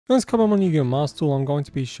Let's come on Yu-Gi-Oh! Master Duel. I'm going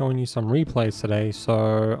to be showing you some replays today.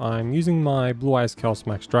 So I'm using my Blue Eyes Chaos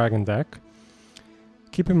Max Dragon deck.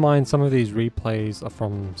 Keep in mind some of these replays are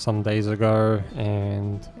from some days ago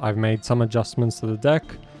and I've made some adjustments to the deck.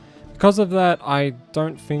 Because of that, I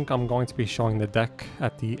don't think I'm going to be showing the deck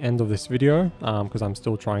at the end of this video because I'm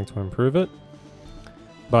still trying to improve it.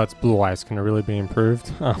 But Blue Eyes can really be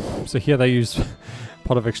improved. So here they use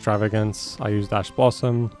Pot of Extravagance. I used Ash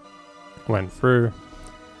Blossom, went through.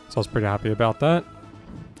 So I was pretty happy about that.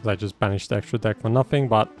 I just banished the extra deck for nothing,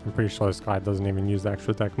 but I'm pretty sure this guy doesn't even use the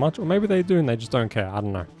extra deck much. Or maybe they do and they just don't care. I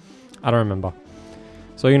don't know. I don't remember.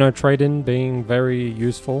 So, you know, trade-in being very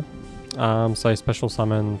useful. So I special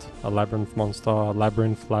summoned a Labyrinth monster,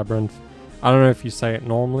 Labyrinth. I don't know if you say it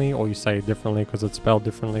normally or you say it differently because it's spelled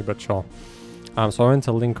differently, but sure. So I went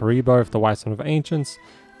to Link Rebo of the White Son of Ancients.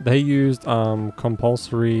 They used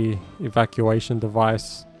compulsory evacuation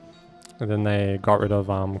device. And then they got rid of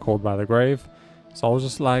Called by the Grave. So I was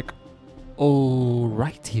just like,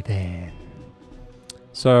 alrighty then.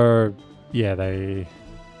 So yeah, they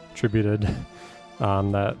tributed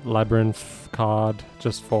that Labyrinth card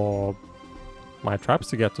just for my traps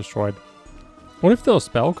to get destroyed. What if there were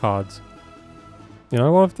spell cards? You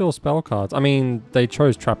know, what if there were spell cards? I mean, they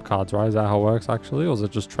chose trap cards, right? Is that how it works actually? Or is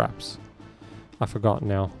it just traps? I forgot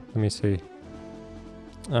now. Let me see.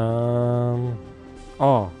 Oh.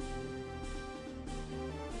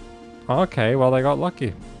 Okay, well they got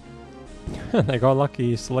lucky. They got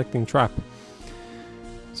lucky selecting trap.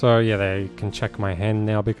 So yeah, they can check my hand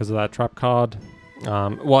now because of that trap card.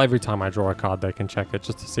 Well, every time I draw a card they can check it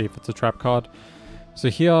just to see if it's a trap card. So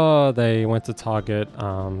here they went to target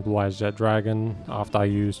Blue Eyes Jet Dragon after I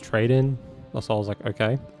used trade-in. So I was like,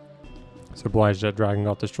 okay. So Blue Eyes Jet Dragon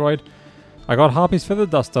got destroyed. I got Harpy's Feather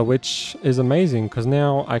Duster, which is amazing because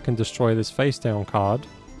now I can destroy this face down card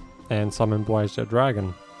and summon Blue Eyes Jet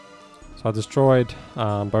Dragon. So I destroyed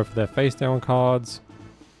both of their face down cards,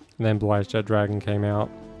 and then Blue Eyes Jet Dragon came out,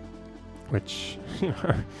 which, you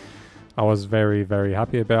know, I was very, very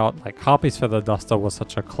happy about. Like, Harpy's Feather Duster was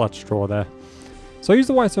such a clutch draw there. So I used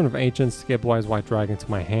the White Son of Ancients to get Blue Eyes White Dragon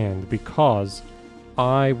to my hand because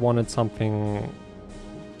I wanted something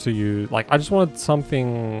to use. Like, I just wanted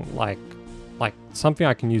something like something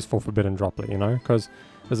I can use for Forbidden Droplet, you know? Because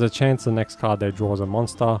there's a chance the next card they draw is a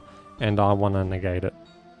monster, and I want to negate it.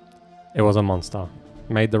 It was a monster.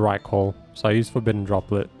 Made the right call. So I used Forbidden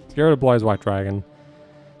Droplet to get rid of Blue Eyes White Dragon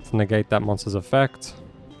to negate that monster's effect.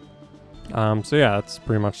 So yeah, that's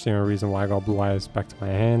pretty much the only reason why I got Blue Eyes back to my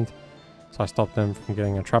hand. So I stopped them from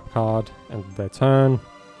getting a trap card, ended their turn.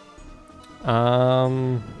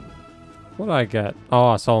 What did I get?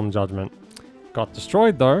 Oh, Solemn Judgment. Got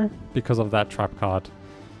destroyed though, because of that trap card.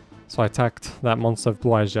 So I attacked that monster of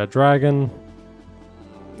Blue Eyes Jet Dragon.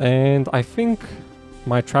 And I think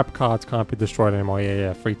my trap cards can't be destroyed anymore.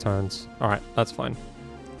 Yeah, 3 turns. Alright, that's fine.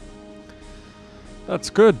 That's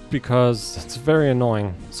good, because it's very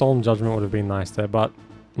annoying. Solemn Judgment would have been nice there, but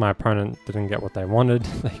my opponent didn't get what they wanted.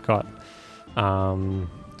 They got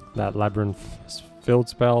that Labyrinth field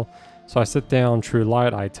spell. So I sit down, True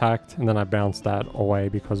Light, I attacked, and then I bounced that away,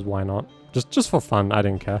 because why not? Just for fun, I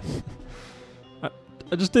didn't care.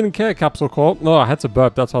 I just didn't care, Capsule Corp. No, I had to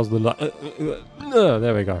burp, that's why I was a little...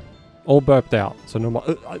 there we go. All burped out, so no more,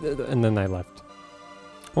 and then they left.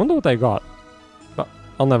 I wonder what they got, but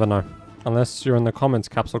I'll never know. Unless you're in the comments,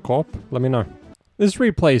 Capsule Corp, let me know. This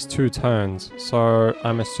replays 2 turns, so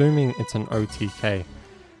I'm assuming it's an OTK.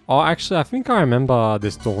 Oh, actually, I think I remember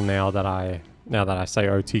this duel now that I say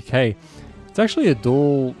OTK. It's actually a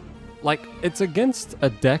duel, like, it's against a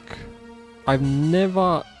deck I've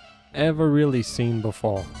never, ever really seen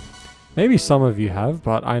before. Maybe some of you have,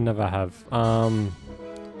 but I never have.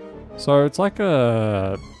 So it's like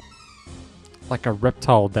a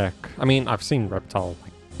reptile deck. I mean, I've seen reptile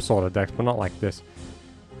sort of decks, but not like this.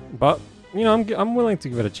 But you know, I'm willing to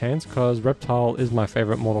give it a chance because Reptile is my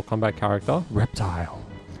favorite Mortal Kombat character. Reptile.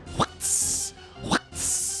 What's?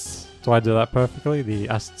 Do I do that perfectly? The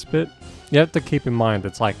acid spit. You have to keep in mind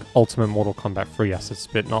it's like Ultimate Mortal Kombat 3 acid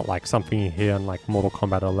spit, not like something you hear in like Mortal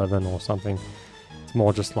Kombat 11 or something. It's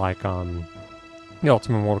more just like the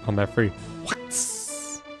Ultimate Mortal Kombat 3.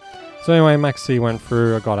 So anyway, Maxi went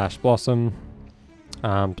through, I got Ash Blossom,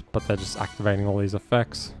 but they're just activating all these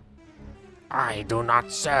effects. I do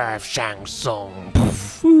not serve Shang Tsung.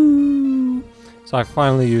 So I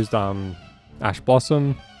finally used Ash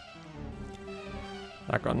Blossom.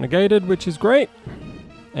 That got negated, which is great.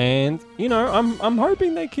 And, you know, I'm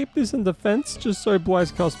hoping they keep this in defense, just so Blue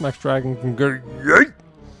Eyes Chaos Max Dragon can go yeet!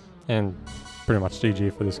 And pretty much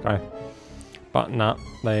GG for this guy. But nah,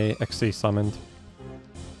 they XC summoned.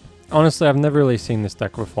 Honestly, I've never really seen this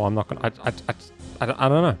deck before. I'm not gonna. I don't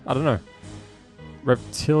know. I don't know.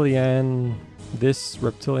 Reptilian. This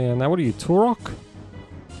Reptilian. Now, what are you? Turok?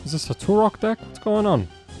 Is this a Turok deck? What's going on?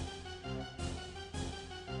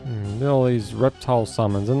 There are all these reptile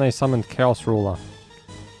summons, and they summoned Chaos Ruler.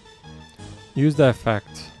 Use the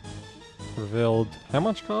effect. Revealed how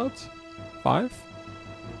much cards? 5?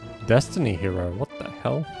 Destiny Hero. What the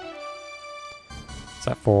hell? Is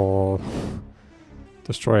that for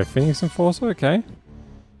destroy a Phoenix Enforcer? Okay.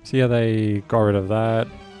 So yeah, they got rid of that.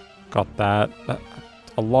 Got that.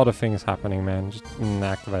 A lot of things happening, man. Just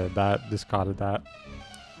activated that. Discarded that.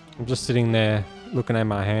 I'm just sitting there looking at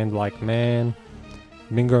my hand like, man,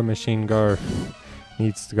 Bingo Machine Go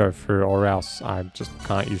needs to go through, or else I just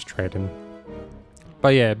can't use trading. But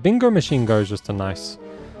yeah, Bingo Machine Go is just a nice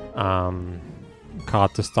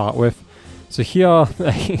card to start with. So here,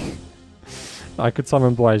 I could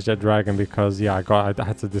summon Blue Eyes Jet Dragon because, yeah, I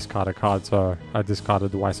had to discard a card, so I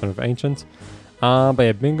discarded the White Son of Ancients. But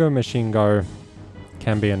yeah, Bingo Machine Go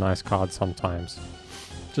can be a nice card sometimes.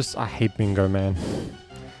 Just, I hate Bingo, man.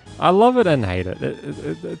 I love it and hate it.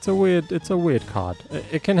 It's a weird card.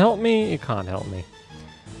 It can help me, it can't help me.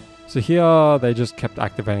 So here, they just kept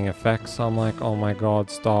activating effects. So I'm like, oh my god,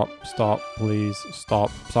 stop, please,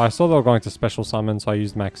 stop. So I saw they were going to special summon, so I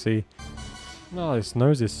used Maxi. No, this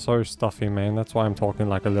nose is so stuffy, man. That's why I'm talking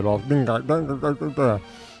like a little... man.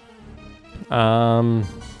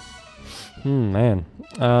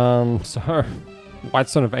 So, White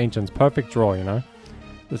Son of Ancients, perfect draw, you know?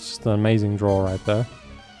 It's just an amazing draw right there.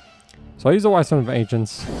 So I use the White Son of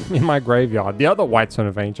Ancients in my graveyard. The other White Son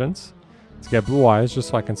of Ancients to get Blue Eyes, just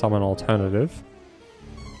so I can summon alternative.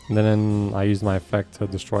 And then I use my effect to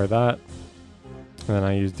destroy that. And then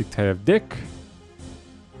I use Dictative Dick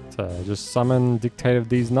to just summon Dictative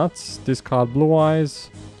These Nuts, discard Blue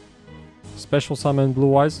Eyes, special summon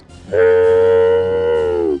Blue Eyes.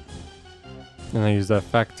 And I use the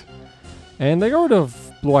effect. And they got rid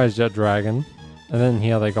of Blue Eyes Jet Dragon. And then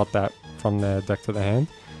here they got that from their deck to the hand.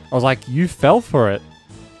 I was like, you fell for it.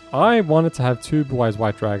 I wanted to have 2 Blue Eyes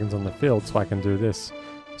White Dragons on the field so I can do this.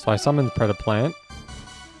 So I summoned Predaplant,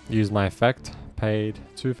 used my effect, paid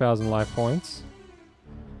 2,000 life points.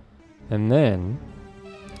 And then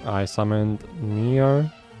I summoned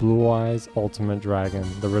Neo Blue Eyes Ultimate Dragon,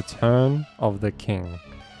 the Return of the King.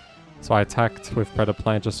 So I attacked with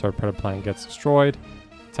Predaplant just so Predaplant gets destroyed.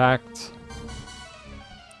 Attacked.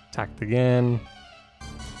 Attacked again.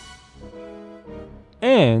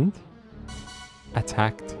 And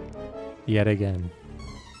attacked yet again.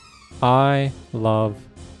 I love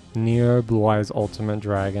Neo Blue Eyes Ultimate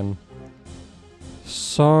Dragon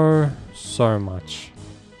so much.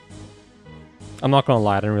 I'm not gonna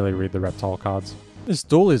lie, I didn't really read the reptile cards. This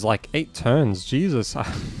duel is like 8 turns, Jesus.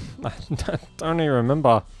 I don't even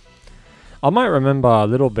remember. I might remember a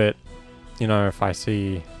little bit, you know, if I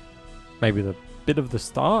see maybe the bit of the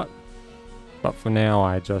start. But for now,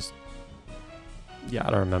 I just... yeah, I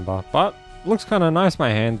don't remember. But looks kind of nice, my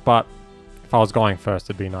hand. But if I was going first,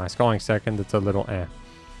 it'd be nice. Going second, it's a little eh.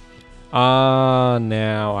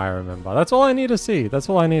 Now I remember. That's all I need to see. That's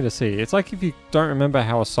all I need to see. It's like if you don't remember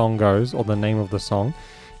how a song goes or the name of the song,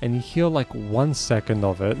 and you hear like 1 second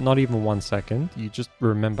of it, not even 1 second, you just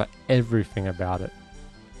remember everything about it.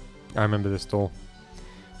 I remember this duel.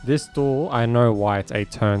 This duel, I know why it's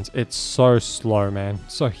 8 turns. It's so slow, man.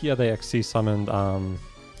 So here they XC summoned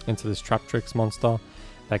into this Traptrix monster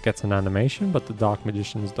that gets an animation, but the Dark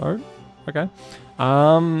Magicians don't. Okay.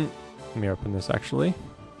 Let me open this actually.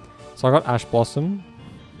 So I got Ash Blossom.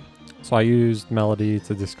 So I used Melody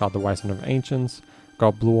to discard the White Son of Ancients.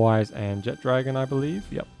 Got Blue Eyes and Jet Dragon, I believe.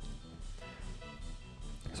 Yep.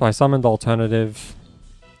 So I summoned Alternative.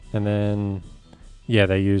 And then, yeah,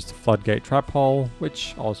 they used Floodgate Trap Hole,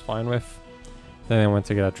 which I was fine with. Then they went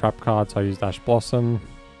to get a trap card, so I used Ash Blossom.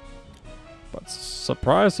 But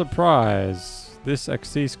surprise, surprise, this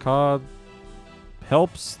Xyz card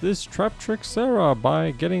helps this Traptrix Sarah by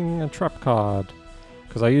getting a trap card.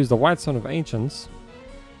 Because I used the White Son of Ancients,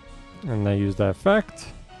 and they used the effect.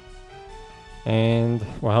 And,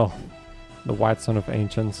 well, the White Son of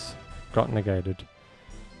Ancients got negated.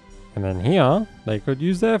 And then here, they could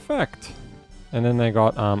use their effect. And then they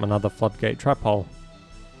got another Floodgate Trap Hole.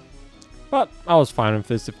 But I was fine with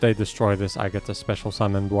this. If they destroy this, I get to special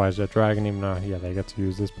summon Blue Eyes Jet Dragon, even though, yeah, they get to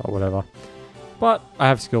use this, but whatever. But I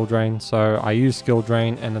have Skill Drain, so I use Skill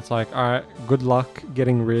Drain, and it's like, alright, good luck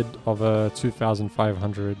getting rid of a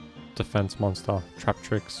 2,500 defense monster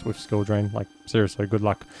Traptrix with Skill Drain. Like, seriously, good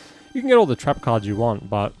luck. You can get all the trap cards you want,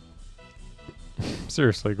 but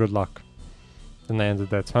seriously, good luck. Then they ended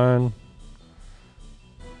their turn.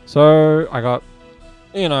 So I got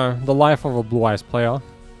you know, the life of a Blue Eyes player.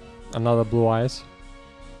 Another Blue Eyes.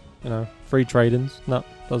 You know, free trade-ins. No,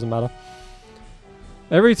 doesn't matter.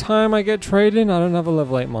 Every time I get trade-in, I don't have a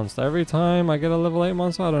level 8 monster. Every time I get a level 8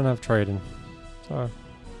 monster, I don't have trade-in. So,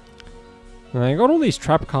 and I got all these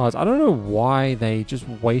trap cards. I don't know why they just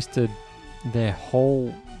wasted their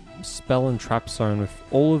whole spell and trap zone with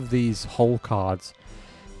all of these whole cards.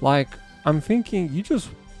 Like, I'm thinking,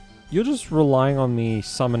 you're just relying on me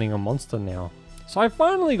summoning a monster now. So I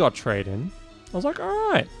finally got trade-in. I was like,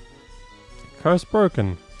 alright. Curse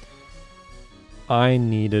broken. I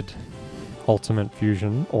needed Ultimate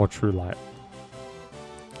Fusion or True Light.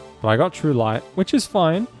 But I got True Light, which is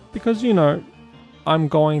fine, because, you know, I'm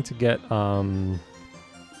going to get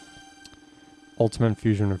Ultimate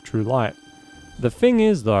Fusion of True Light. The thing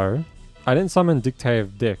is, though, I didn't summon Dictate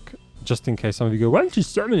of Dick, just in case some of you go, why didn't you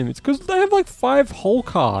summon him? It's because they have like 5 whole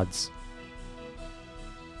cards.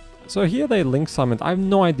 So here they link summoned. I have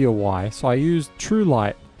no idea why. So I used True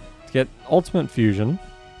Light to get Ultimate Fusion.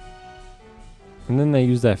 And then they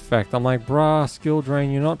use the effect. I'm like, bruh, skill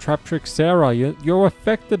drain, you're not Trap Trick Sarah. You're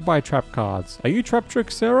affected by trap cards. Are you Trap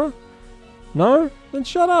Trick Sarah? No? Then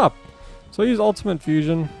shut up. So I used Ultimate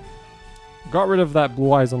Fusion. Got rid of that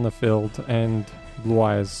Blue Eyes on the field. And Blue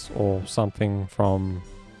Eyes or something from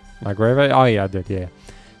my graveyard. Oh yeah, I did, yeah.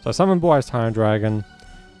 So I summoned Blue Eyes Tyrant Dragon.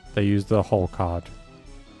 They used the whole card.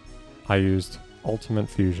 I used Ultimate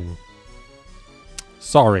Fusion.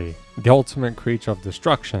 Sorry, the Ultimate Creature of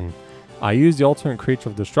Destruction. I used the Ultimate Creature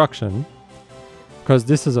of Destruction because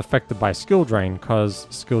this is affected by Skill Drain, because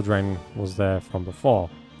Skill Drain was there from before.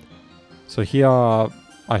 So here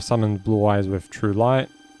I summoned Blue Eyes with True Light.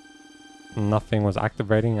 Nothing was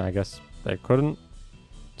activating, I guess they couldn't.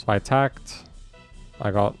 So I attacked.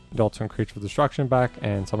 I got the Ultimate Creature of Destruction back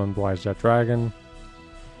and summoned Blue Eyes Jet Dragon.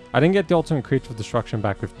 I didn't get the Ultimate Creature of Destruction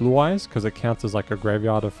back with Blue Eyes because it counts as like a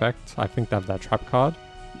graveyard effect. I think they have that trap card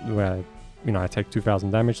where, you know, I take 2000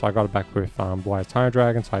 damage, so I got it back with Blue Eyes Tyrant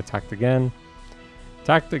Dragon, so I attacked again.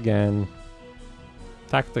 Attacked again.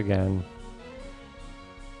 Attacked again.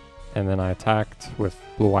 And then I attacked with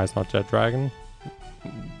Blue Eyes Not Jet Dragon.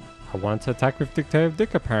 I wanted to attack with Dictate of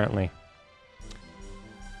Dick, apparently.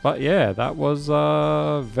 But yeah, that was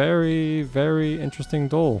a very, very interesting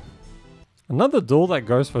duel. Another duel that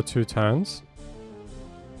goes for 2 turns.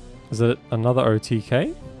 Is it another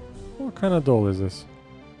OTK? What kind of duel is this?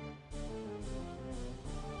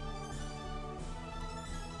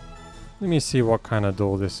 Let me see what kind of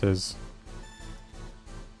duel this is.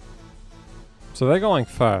 So they're going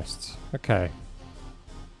first. Okay.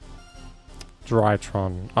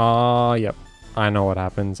 Drytron. Yep. I know what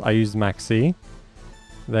happens. I used Maxi.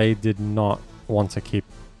 They did not want to keep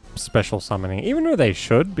special summoning. Even though they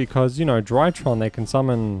should, because, you know, Drytron, they can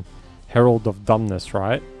summon Herald of Dumbness,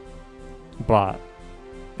 right? But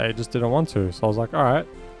they just didn't want to. So I was like, alright.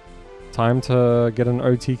 Time to get an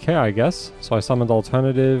OTK, I guess. So I summoned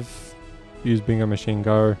Alternative. Used Bingo Machine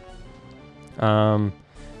Go.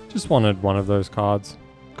 Just wanted one of those cards.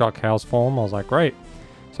 Got Chaos Form. I was like, great.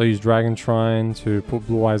 So I used Dragon Shrine to put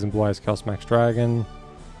Blue Eyes and Blue Eyes Chaos Max Dragon.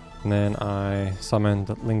 And then I summoned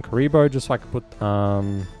Linkaribo just so I could put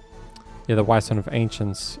the White Stone of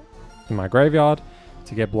Ancients in my graveyard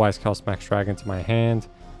to get Blue Eyes Chaos Max Dragon to my hand.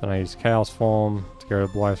 Then I used Chaos Form to get rid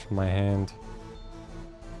of Blue Eyes from my hand.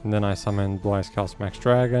 And then I summoned Blue Eyes Chaos Max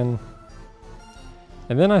Dragon.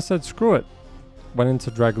 And then I said screw it. Went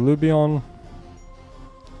into Dragalubion.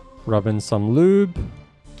 Rub in some lube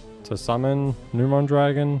to summon Numon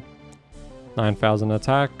Dragon. 9000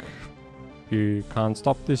 attack. You can't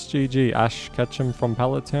stop this, GG. Ash Ketchum from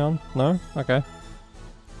Pallet Town? No? Okay.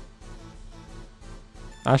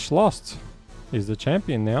 Ash lost. He's the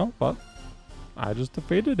champion now, but I just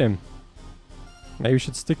defeated him. Maybe you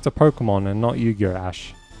should stick to Pokemon and not Yu-Gi-Oh!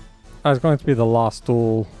 Ash. That's going to be the last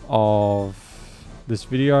duel of this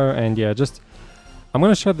video, and yeah, I'm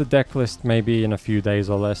going to show the deck list maybe in a few days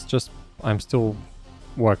or less. I'm still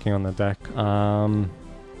working on the deck.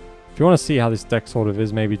 If you want to see how this deck sort of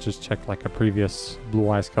is, maybe just check like a previous Blue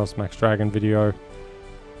Eyes Chaos Max Dragon video.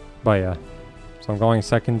 But yeah, so I'm going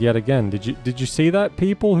second yet again. Did you see that,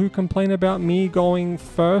 people who complain about me going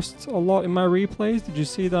first a lot in my replays? Did you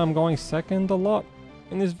see that I'm going second a lot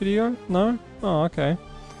in this video? No? Oh, okay.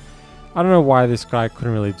 I don't know why this guy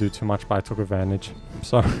couldn't really do too much, but I took advantage.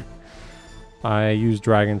 So I used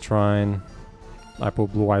Dragon Shrine. I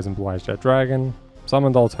put Blue Eyes and Blue Eyes Jet Dragon.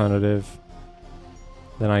 Summoned Alternative.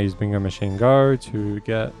 Then I used Bingo Machine Go to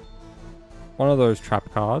get one of those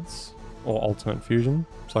trap cards, or Ultimate Fusion.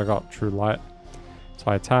 So I got True Light.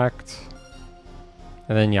 So I attacked.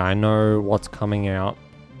 And then yeah, I know what's coming out,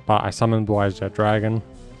 but I summoned Blue Eyes Jet Dragon.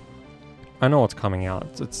 I know what's coming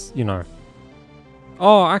out. It's you know.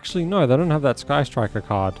 Oh, actually, no, they don't have that Sky Striker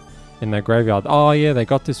card in their graveyard. Oh, yeah, they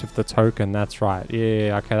got this with the token. That's right.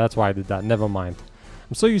 Yeah, okay, that's why I did that. Never mind.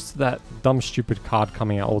 I'm so used to that dumb, stupid card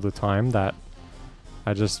coming out all the time that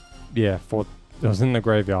I just, yeah, thought it was in the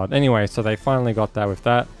graveyard. Anyway, so they finally got that with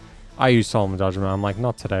that. I used Solemn Judgment. I'm like,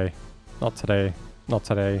 not today. Not today. Not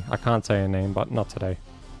today. I can't say a name, but not today.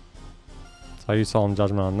 So I used Solemn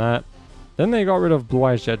Judgment on that. Then they got rid of Blue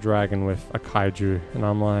Eyes Jet Dragon with a Kaiju. And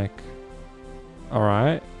I'm like,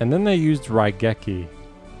 alright. And then they used Raigeki,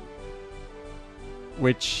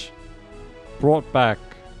 which brought back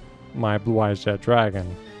my Blue Eyes Jet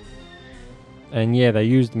Dragon. And yeah, they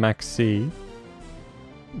used Max C.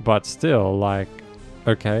 But still, like,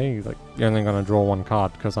 okay, like, you're only going to draw one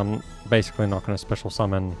card because I'm basically not going to special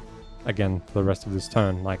summon again for the rest of this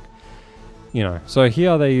turn. Like, you know. So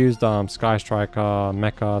here they used Sky Striker,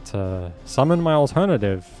 Mecha to summon my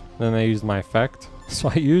alternative. Then they used my effect. So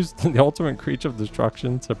I used the ultimate Creature of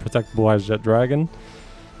Destruction to protect Blue Eyes Jet Dragon.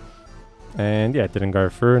 And yeah, it didn't go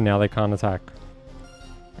through. Now they can't attack.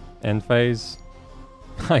 End phase.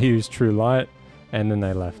 I used True Light. And then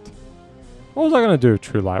they left. What was I going to do with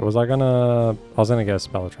True Light? I was going to get a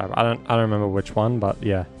Spell Trap. I don't remember which one, but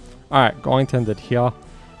yeah. Alright, going to end it here.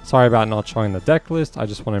 Sorry about not showing the deck list. I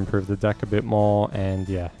just want to improve the deck a bit more. And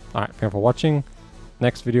yeah. Alright, thank you for watching.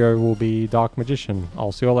 Next video will be Dark Magician.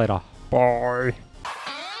 I'll see you later. Bye.